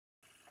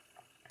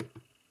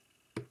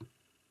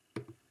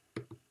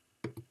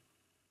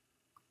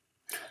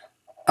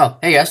Oh,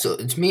 hey guys, so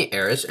it's me,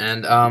 Eris,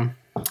 and,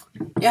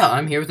 yeah,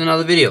 I'm here with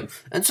another video.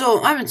 And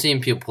so, I've been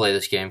seeing people play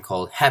this game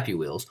called Happy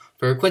Wheels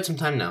for quite some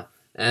time now.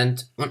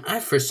 And when I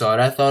first saw it,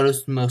 I thought it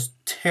was the most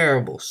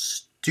terrible,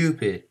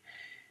 stupid,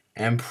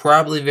 and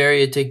probably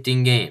very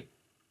addicting game.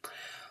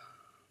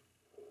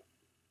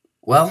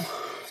 Well,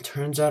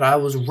 turns out I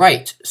was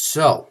right.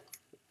 So,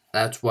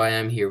 that's why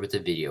I'm here with a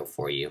video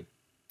for you.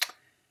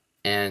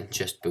 And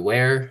just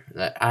beware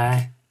that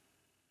I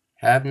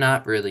have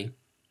not really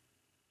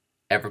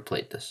ever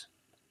played this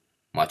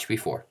much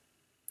before.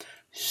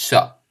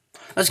 So,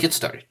 let's get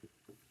started.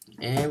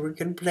 And we're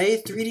going to play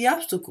a 3D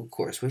obstacle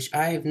course, which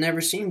I have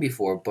never seen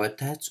before, but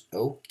that's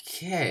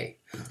okay.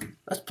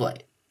 Let's play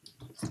it.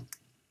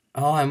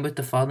 Oh, I'm with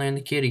the father and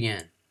the kid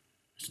again.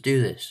 Let's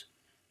do this.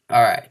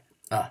 Alright.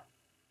 Yeah,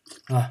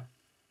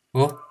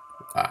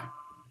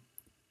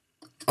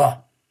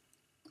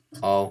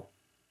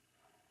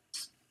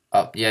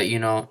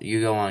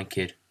 you go on,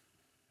 kid.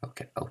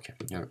 Okay.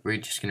 We're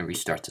just gonna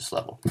restart this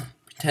level.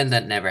 Pretend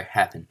that never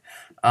happened.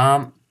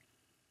 Kablam.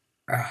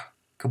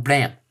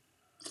 Kablam.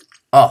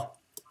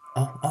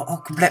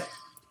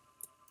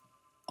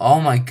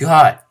 Oh my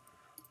god.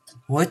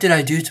 What did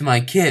I do to my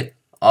kid?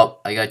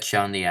 Oh, I got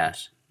shot in the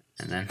ass.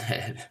 And then the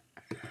head.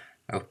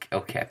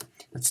 Okay.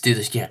 Let's do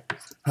this again.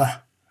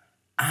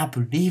 I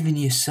believe in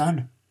you,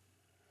 son.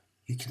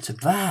 You can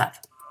survive.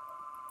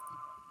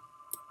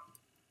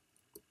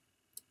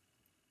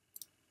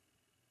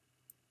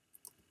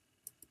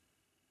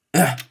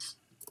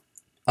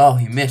 Oh,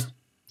 you missed.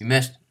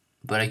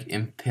 But I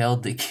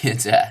impaled the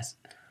kid's ass.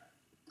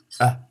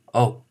 Aha.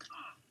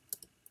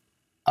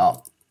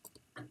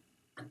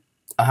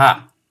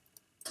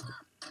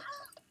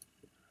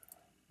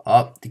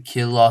 Oh, the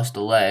kid lost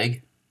a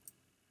leg.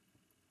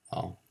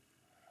 Oh,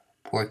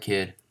 poor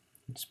kid.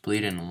 It's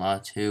bleeding a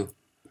lot too.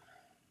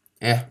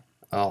 Yeah.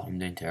 Oh, I'm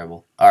doing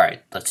terrible.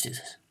 Alright, let's do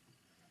this.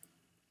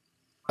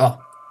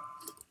 Oh,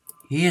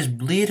 he is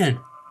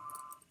bleeding.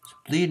 He's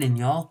bleeding,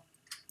 y'all.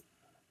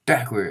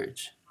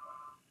 Backwards.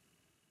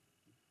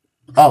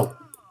 Oh,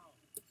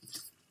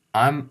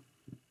 I'm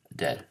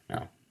dead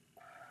now.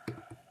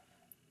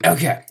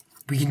 Okay,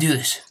 we can do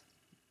this.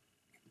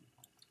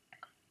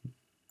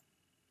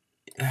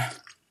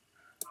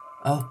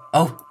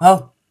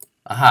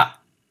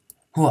 Aha.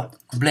 Hua,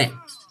 kablam.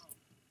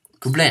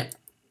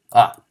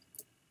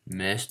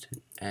 Missed.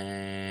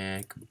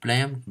 And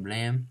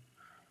kablam.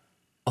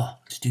 Oh,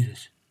 let's do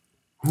this.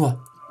 Hua.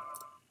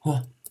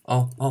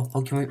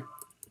 Oh, can we?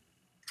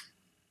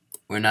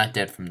 We're not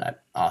dead from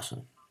that.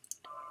 Awesome.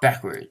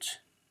 Backwards.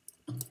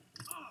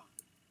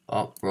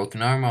 Oh,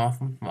 broken arm off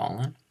from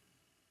falling.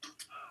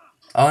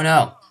 Oh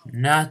no,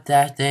 not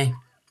that thing.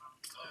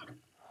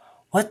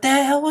 What the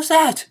hell was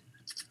that?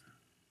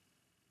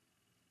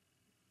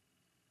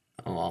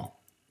 Oh well.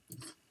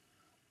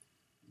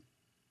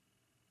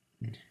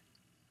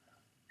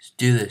 Let's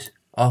do this.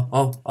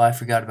 Oh, I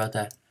forgot about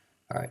that.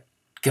 Alright,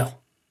 go.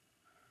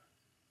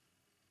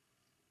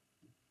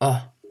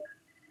 Oh.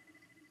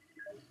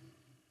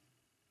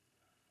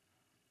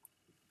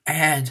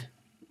 And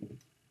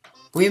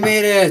we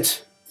made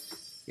it!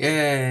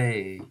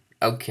 Yay!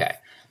 Okay.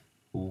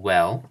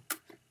 Well,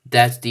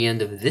 that's the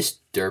end of this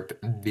derp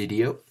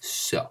video.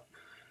 So,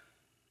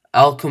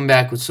 I'll come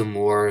back with some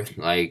more,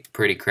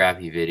 pretty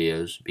crappy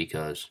videos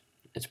because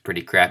it's a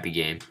pretty crappy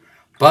game.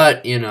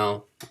 But,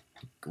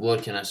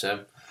 what can I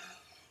say?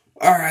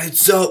 Alright,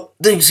 so,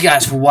 thanks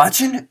guys for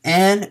watching,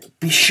 and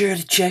be sure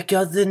to check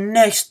out the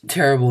next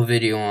terrible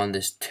video on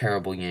this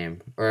terrible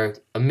game, or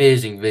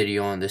amazing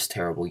video on this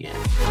terrible game.